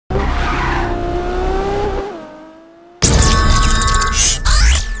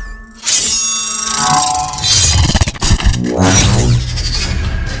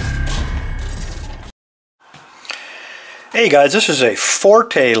Hey guys, this is a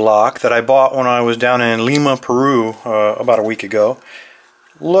Forte lock that I bought when I was down in Lima, Peru about a week ago.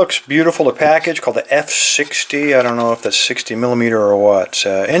 Looks beautiful. The package called the S-60. I don't know if that's 60 millimeter or what.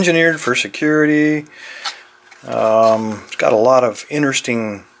 Engineered for security. It's got a lot of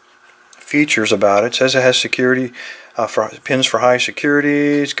interesting features about it. It says it has security pins for high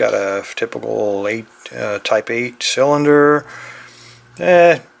security. It's got a typical Type 8 cylinder.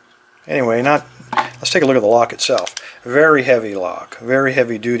 Anyway, let's take a look at the lock itself. Very heavy lock, very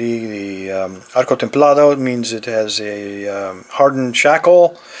heavy duty. The arco templado means it has a hardened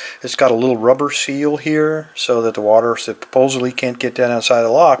shackle. It's got a little rubber seal here so that the water supposedly can't get down outside the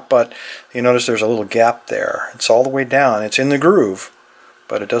lock, but you notice there's a little gap there. It's all the way down. It's in the groove,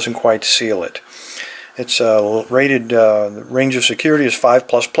 but it doesn't quite seal it. It's rated, the range of security is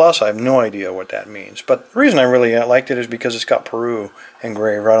 5++. I have no idea what that means. But the reason I really liked it is because it's got Peru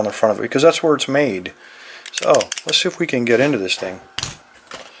engraved right on the front of it, because that's where it's made. So, let's see if we can get into this thing.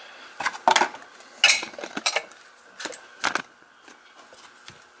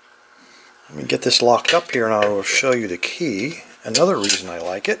 Let me get this locked up here and I will show you the key. Another reason I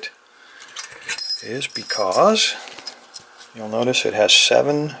like it is because you'll notice it has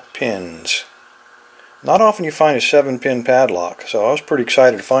 7 pins. Not often you find a 7-pin padlock, so I was pretty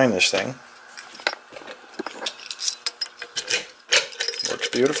excited to find this thing. Works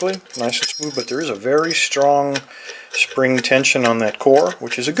beautifully, nice and smooth, but there is a very strong spring tension on that core,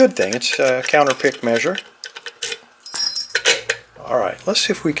 which is a good thing. It's a counterpick measure. Alright, let's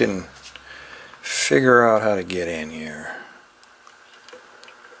see if we can figure out how to get in here.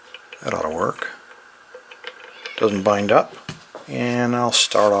 That ought to work. Doesn't bind up. And I'll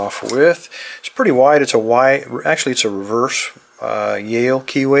start off with, it's pretty wide. It's a wide, actually it's a reverse Yale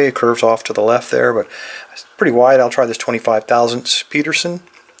keyway. It curves off to the left there, but it's pretty wide. I'll try this 25 thousandths Peterson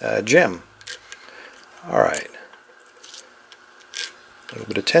gem. Alright. A little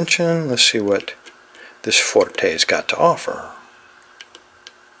bit of tension. Let's see what this Forte's got to offer.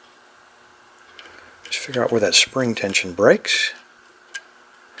 Let's figure out where that spring tension breaks.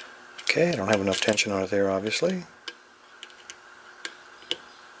 Okay, I don't have enough tension on it there, obviously.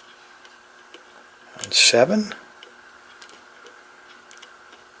 7.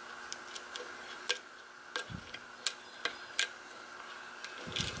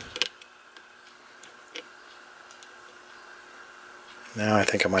 Now I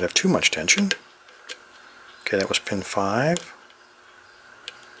think I might have too much tension. Okay, that was pin 5.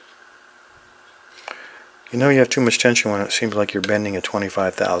 You know you have too much tension when it seems like you're bending a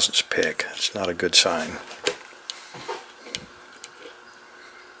 25 thousandths pick. It's not a good sign.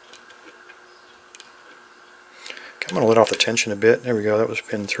 I'm going to let off the tension a bit. There we go, that was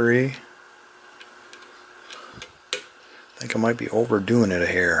pin 3. I think I might be overdoing it a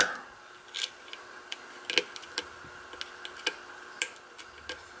hair.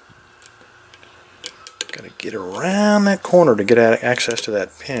 Got to get around that corner to get access to that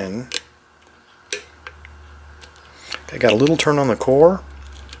pin. I got a little turn on the core.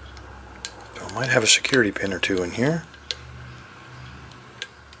 So I might have a security pin or two in here.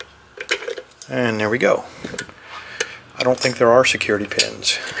 And there we go. I don't think there are security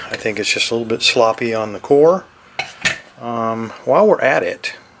pins. I think it's just a little bit sloppy on the core. While we're at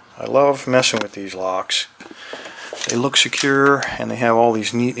it, I love messing with these locks. They look secure and they have all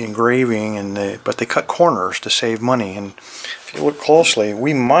these neat engraving, but they cut corners to save money. And if you look closely,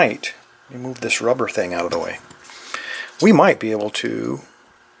 we might, let me move this rubber thing out of the way, we might be able to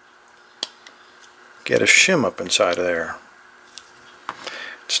get a shim up inside of there.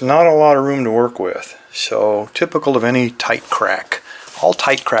 It's not a lot of room to work with. So, typical of any tight crack. All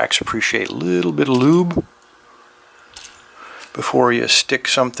tight cracks appreciate a little bit of lube before you stick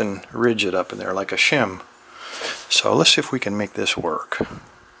something rigid up in there like a shim. So let's see if we can make this work.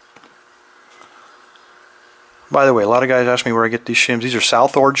 By the way, a lot of guys ask me where I get these shims. These are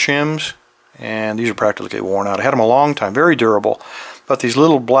Southord shims, and these are practically worn out. I had them a long time, very durable. But these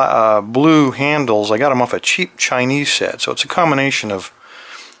little blue handles, I got them off a cheap Chinese set. So it's a combination of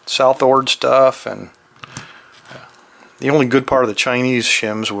Southord stuff, and the only good part of the Chinese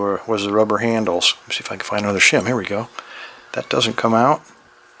shims was the rubber handles. Let's see if I can find another shim. Here we go. That doesn't come out.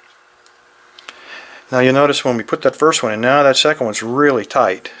 Now you notice when we put that first one in, now that second one's really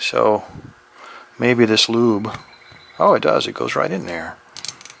tight. So maybe this lube, oh it does, it goes right in there.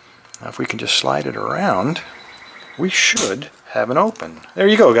 Now if we can just slide it around, we should have an open. There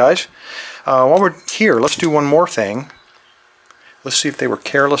you go, guys. While we're here, let's do one more thing. Let's see if they were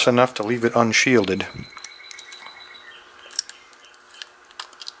careless enough to leave it unshielded.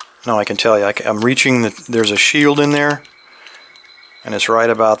 Now I can tell you, I'm reaching, there's a shield in there, and it's right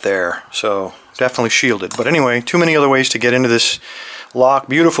about there. So definitely shielded. But anyway, too many other ways to get into this lock.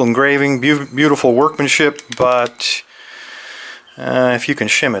 Beautiful engraving, beautiful workmanship, but if you can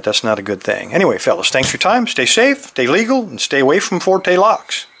shim it, that's not a good thing. Anyway, fellas, thanks for your time. Stay safe, stay legal, and stay away from Forte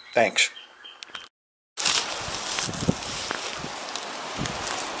locks. Thanks.